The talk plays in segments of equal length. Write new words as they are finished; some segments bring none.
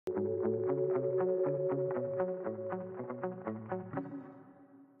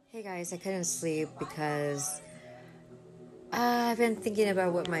Guys, I couldn't sleep because I've been thinking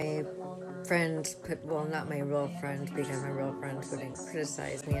about what my friend put, well, not my real friend, because my real friend wouldn't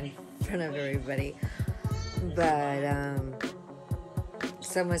criticize me in front of everybody, but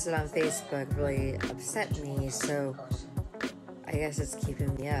someone said on Facebook really upset me, so I guess it's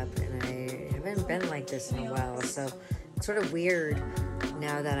keeping me up, and I haven't been like this in a while, so it's sort of weird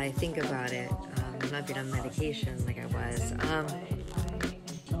now that I think about it. I'm not being on medication like I was,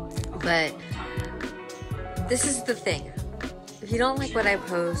 but this is the thing. If you don't like what I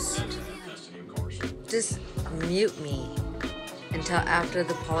post, just mute me until after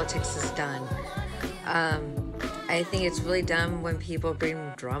the politics is done. I think it's really dumb when people bring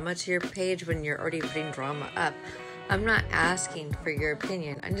drama to your page when you're already putting drama up. I'm not asking for your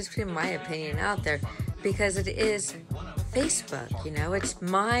opinion. I'm just putting my opinion out there because it is Facebook, you know? It's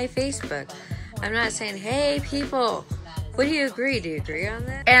my Facebook. I'm not saying, hey, people, what do you agree? Do you agree on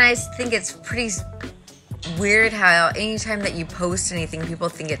that? And I think it's pretty weird how anytime that you post anything, people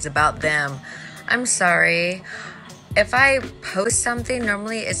think it's about them. I'm sorry. If I post something,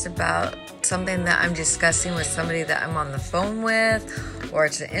 normally it's about something that I'm discussing with somebody that I'm on the phone with, or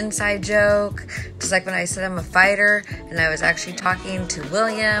it's an inside joke. Just like when I said I'm a fighter, and I was actually talking to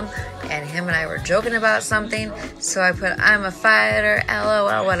William, and him and I were joking about something. So I put, I'm a fighter,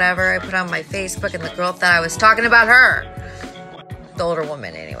 LOL, whatever. I put on my Facebook, and the girl thought I was talking about her. The older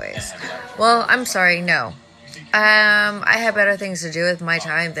woman, anyways. Well, I'm sorry, no. I have better things to do with my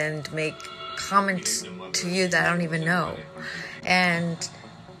time than to make comments to you that I don't even know. And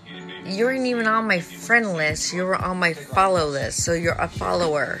you weren't even on my friend list. You were on my follow list, so you're a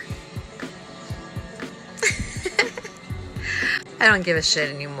follower. I don't give a shit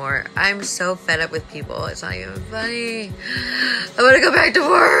anymore. I'm so fed up with people. It's not even funny. I want to go back to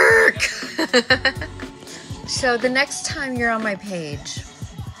work. So the next time you're on my page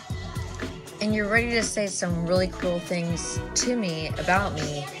and you're ready to say some really cool things to me, about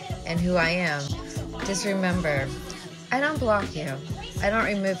me, and who I am, just remember, I don't block you. I don't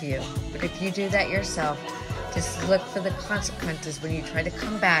remove you. But if you do that yourself, just look for the consequences when you try to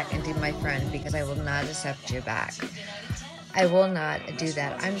come back and be my friend, because I will not accept you back. I will not do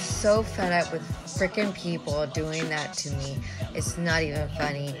that. I'm so fed up with freaking people doing that to me. It's not even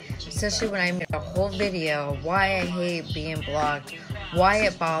funny. Especially when I make a whole video why I hate being blocked, why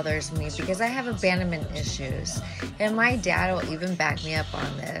it bothers me, because I have abandonment issues. And my dad will even back me up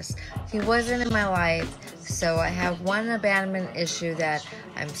on this. He wasn't in my life, so I have one abandonment issue that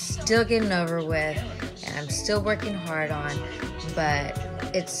I'm still getting over with, and I'm still working hard on, but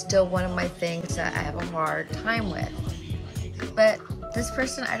it's still one of my things that I have a hard time with. But this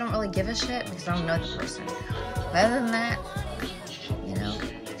person, I don't really give a shit because I don't know the person. But other than that, you know,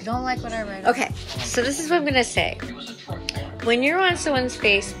 if you don't like what I write. Okay, so this is what I'm going to say. When you're on someone's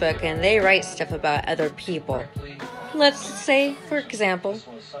Facebook and they write stuff about other people, let's say, for example,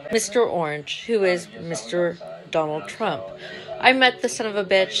 Mr. Orange, who is Mr. Donald Trump. I met the son of a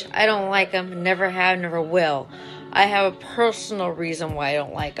bitch. I don't like him. Never have, never will. I have a personal reason why I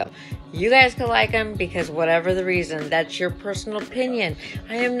don't like him. You guys can like him because whatever the reason, that's your personal opinion.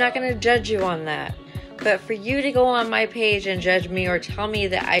 I am not going to judge you on that. But for you to go on my page and judge me or tell me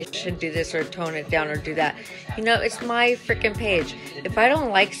that I should do this or tone it down or do that, you know, it's my freaking page. If I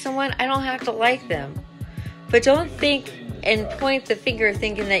don't like someone, I don't have to like them. But don't think and point the finger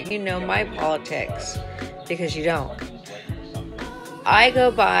thinking that you know my politics, because you don't. I go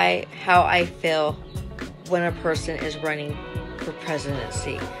by how I feel when a person is running for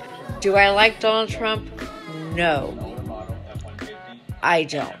presidency. Do I like Donald Trump? No, I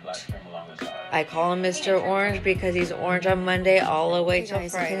don't. I call him Mr. Orange because he's orange on Monday all the way till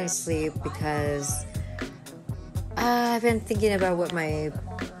Friday. I couldn't sleep because I've been thinking about what my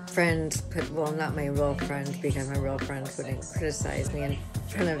friend put, well, not my real friend, because my real friend wouldn't criticize me in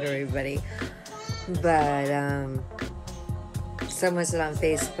front of everybody, but someone said on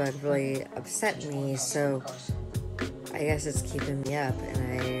Facebook really upset me, so I guess it's keeping me up,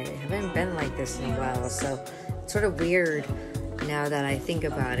 and I haven't been like this in a while, so it's sort of weird now that I think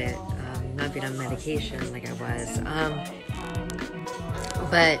about it. Not being on medication like I was,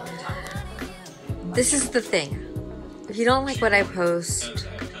 but this is the thing. If you don't like what I post,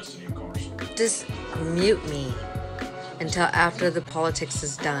 just mute me until after the politics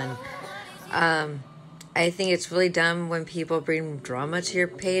is done. I think it's really dumb when people bring drama to your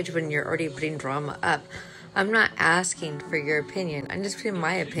page when you're already putting drama up. I'm not asking for your opinion. I'm just putting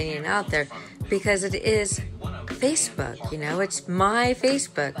my opinion out there because it is Facebook, you know? It's my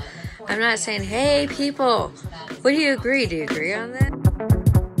Facebook. I'm not saying, hey, people, what do you agree? Do you agree on that?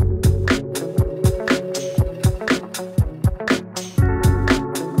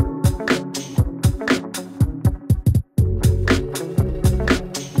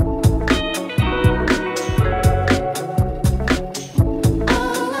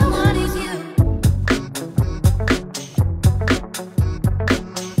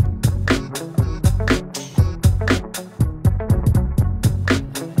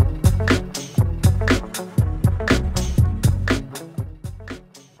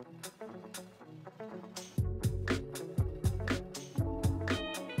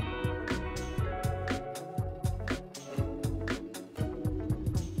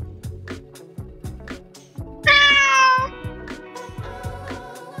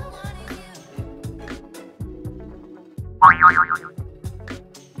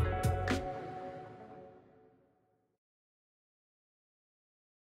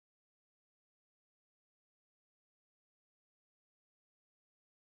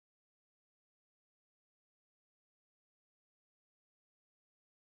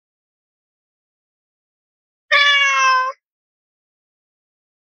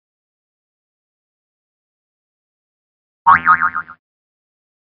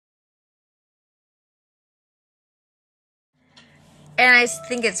 And I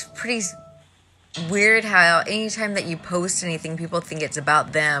think it's pretty weird how anytime that you post anything, people think it's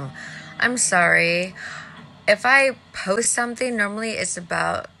about them. I'm sorry. If I post something, normally it's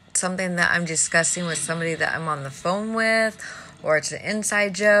about something that I'm discussing with somebody that I'm on the phone with, or it's an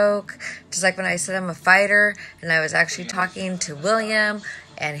inside joke. Just like when I said I'm a fighter, and I was actually talking to William,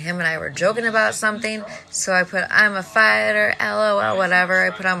 and him and I were joking about something. So I put, I'm a fighter, LOL, whatever.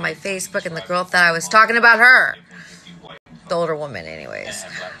 I put on my Facebook, and the girl thought I was talking about her. The older woman, anyways.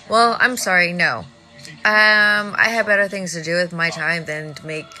 Well, I'm sorry, no. I have better things to do with my time than to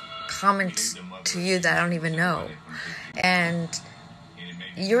make comments to you that I don't even know. And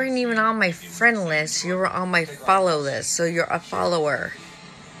you weren't even on my friend list. You were on my follow list, so you're a follower.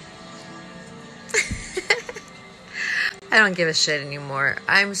 I don't give a shit anymore.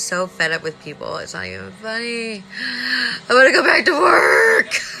 I'm so fed up with people. It's not even funny. I want to go back to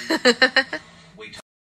work.